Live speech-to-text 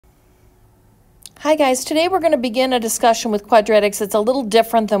Hi guys, today we're going to begin a discussion with quadratics that's a little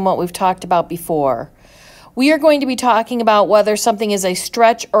different than what we've talked about before. We are going to be talking about whether something is a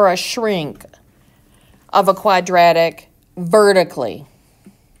stretch or a shrink of a quadratic vertically.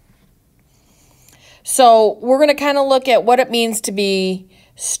 So we're going to kind of look at what it means to be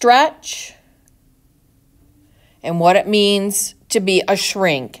stretch and what it means to be a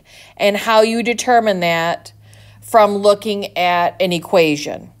shrink and how you determine that from looking at an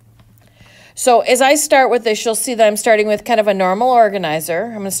equation. So as I start with this, you'll see that I'm starting with kind of a normal organizer.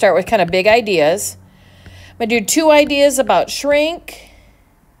 I'm going to start with kind of big ideas. I'm going to do two ideas about shrink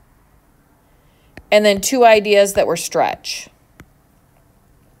and then two ideas that were stretch.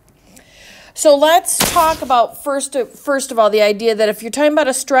 So let's talk about first of all the idea that if you're talking about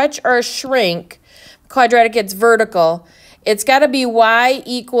a stretch or a shrink, quadratic gets vertical, it's got to be y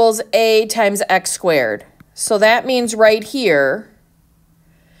equals a times x squared. So that means right here,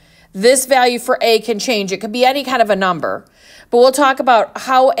 this value for a can change. It could be any kind of a number. But we'll talk about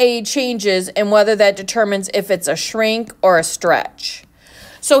how a changes and whether that determines if it's a shrink or a stretch.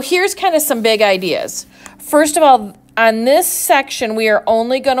 So here's kind of some big ideas. First of all, on this section, we are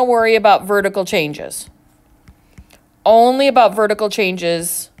only going to worry about vertical changes. Only about vertical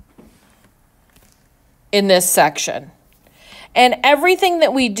changes in this section. And everything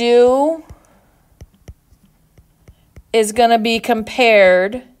that we do is going to be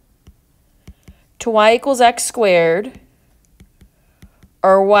compared to y equals x squared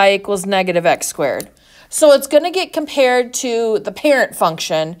or y equals negative x squared. So it's going to get compared to the parent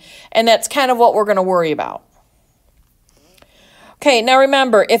function, and that's kind of what we're going to worry about. Okay, now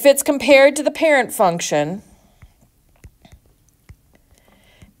remember, if it's compared to the parent function,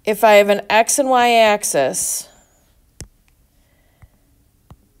 if I have an x and y axis,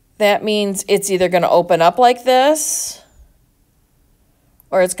 that means it's either going to open up like this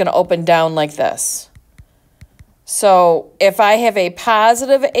or it's going to open down like this. So if I have a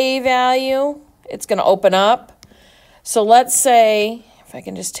positive a value, it's going to open up. So let's say, if I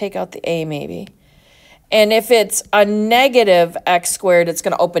can just take out the a maybe, and if it's a negative x squared, it's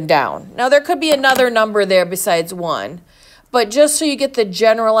going to open down. Now there could be another number there besides 1, but just so you get the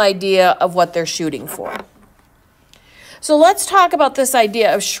general idea of what they're shooting for. So let's talk about this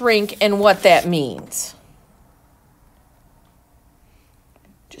idea of shrink and what that means.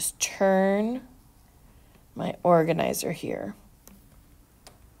 Just turn my organizer here.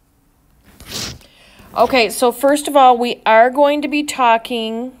 Okay, so first of all, we are going to be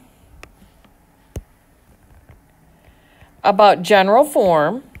talking about general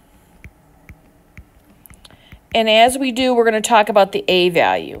form. And as we do, we're going to talk about the a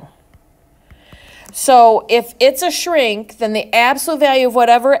value. So if it's a shrink, then the absolute value of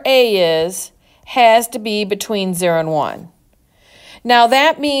whatever a is has to be between 0 and 1. Now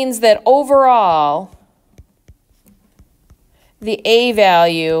that means that overall, the a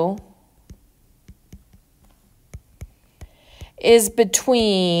value is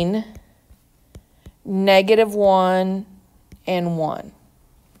between -1 and 1.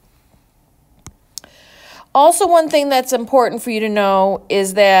 Also, one thing that's important for you to know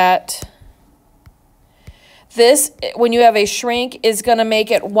is that this, when you have a shrink, is going to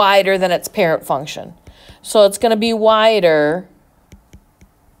make it wider than its parent function. So it's going to be wider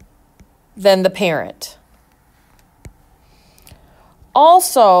than the parent.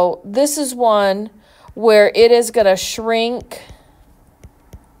 Also, this is one where it is going to shrink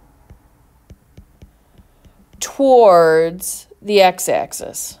towards the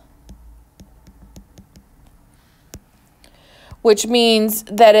x-axis, which means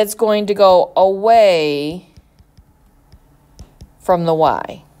that it's going to go away from the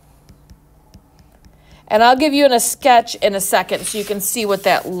y. And I'll give you a sketch in a second so you can see what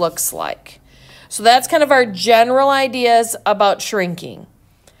that looks like. So that's kind of our general ideas about shrinking.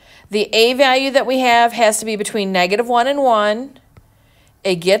 The a value that we have has to be between -1 and 1.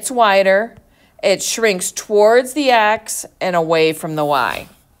 It gets wider. It shrinks towards the x and away from the y.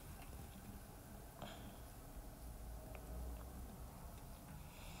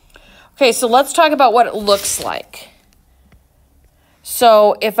 Okay, so let's talk about what it looks like.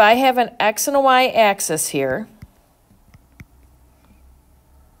 So if I have an x and a y axis here,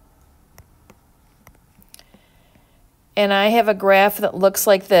 and I have a graph that looks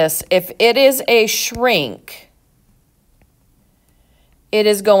like this, if it is a shrink, it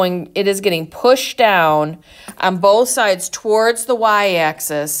is getting pushed down on both sides towards the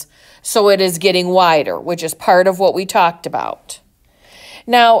y-axis, so it is getting wider, which is part of what we talked about.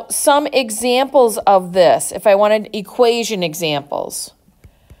 Now, some examples of this, if I wanted equation examples,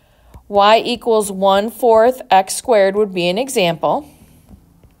 y equals 1/4 x squared would be an example.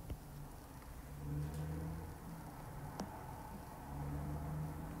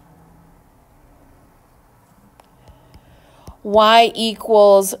 y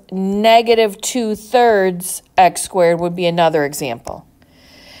equals negative 2/3 x squared would be another example.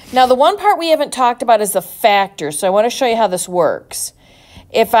 Now, the one part we haven't talked about is the factor, so I want to show you how this works.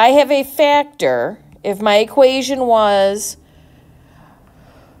 If I have a factor, if my equation was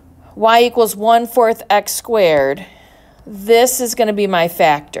y equals 1/4 x squared, this is going to be my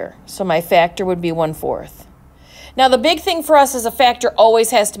factor. So my factor would be 1/4. Now, the big thing for us is a factor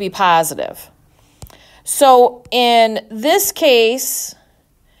always has to be positive. So in this case,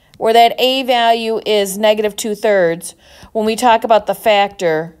 where that a value is negative 2/3, when we talk about the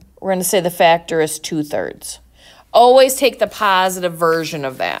factor, we're going to say the factor is 2/3. Always take the positive version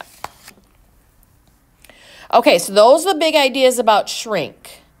of that. Okay, so those are the big ideas about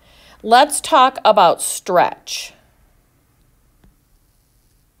shrink. Let's talk about stretch.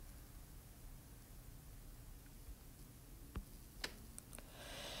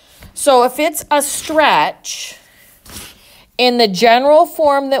 So if it's a stretch, in the general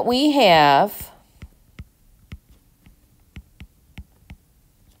form that we have,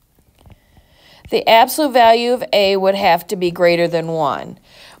 the absolute value of a would have to be greater than 1,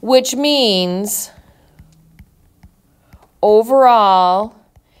 which means overall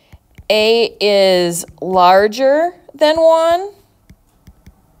a is larger than 1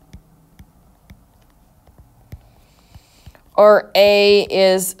 or a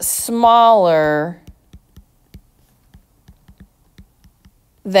is smaller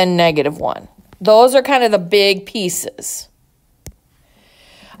than negative 1. Those are kind of the big pieces.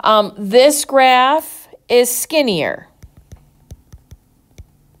 This graph is skinnier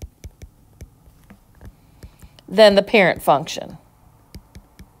than the parent function.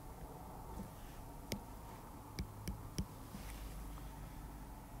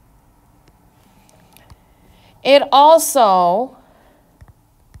 It also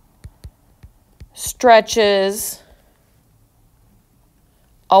stretches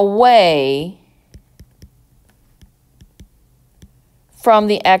away from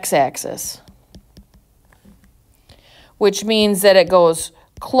the x-axis, which means that it goes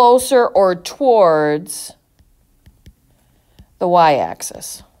closer or towards the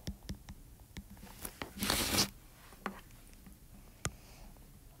y-axis.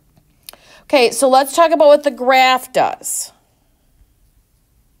 Okay, so let's talk about what the graph does.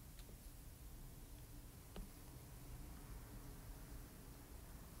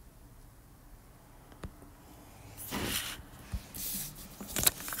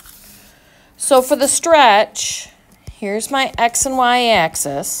 So for the stretch, here's my x and y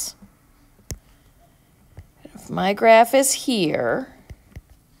axis. If my graph is here,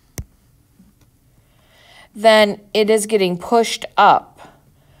 then it is getting pushed up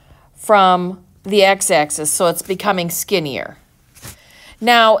from the x-axis, so it's becoming skinnier.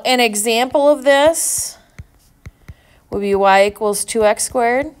 Now, an example of this would be y equals 2x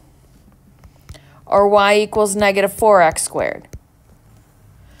squared or y equals negative 4x squared.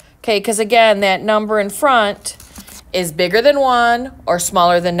 Okay, because again, that number in front is bigger than 1 or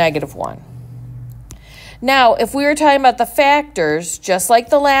smaller than negative 1. Now, if we were talking about the factors, just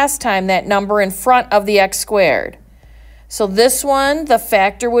like the last time, that number in front of the x squared. So this one, the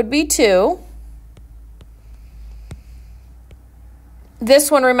factor would be 2.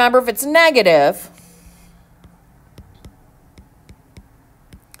 This one, remember, if it's negative,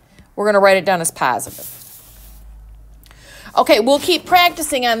 we're going to write it down as positive. Okay, we'll keep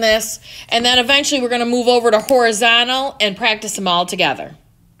practicing on this, and then eventually we're going to move over to horizontal and practice them all together.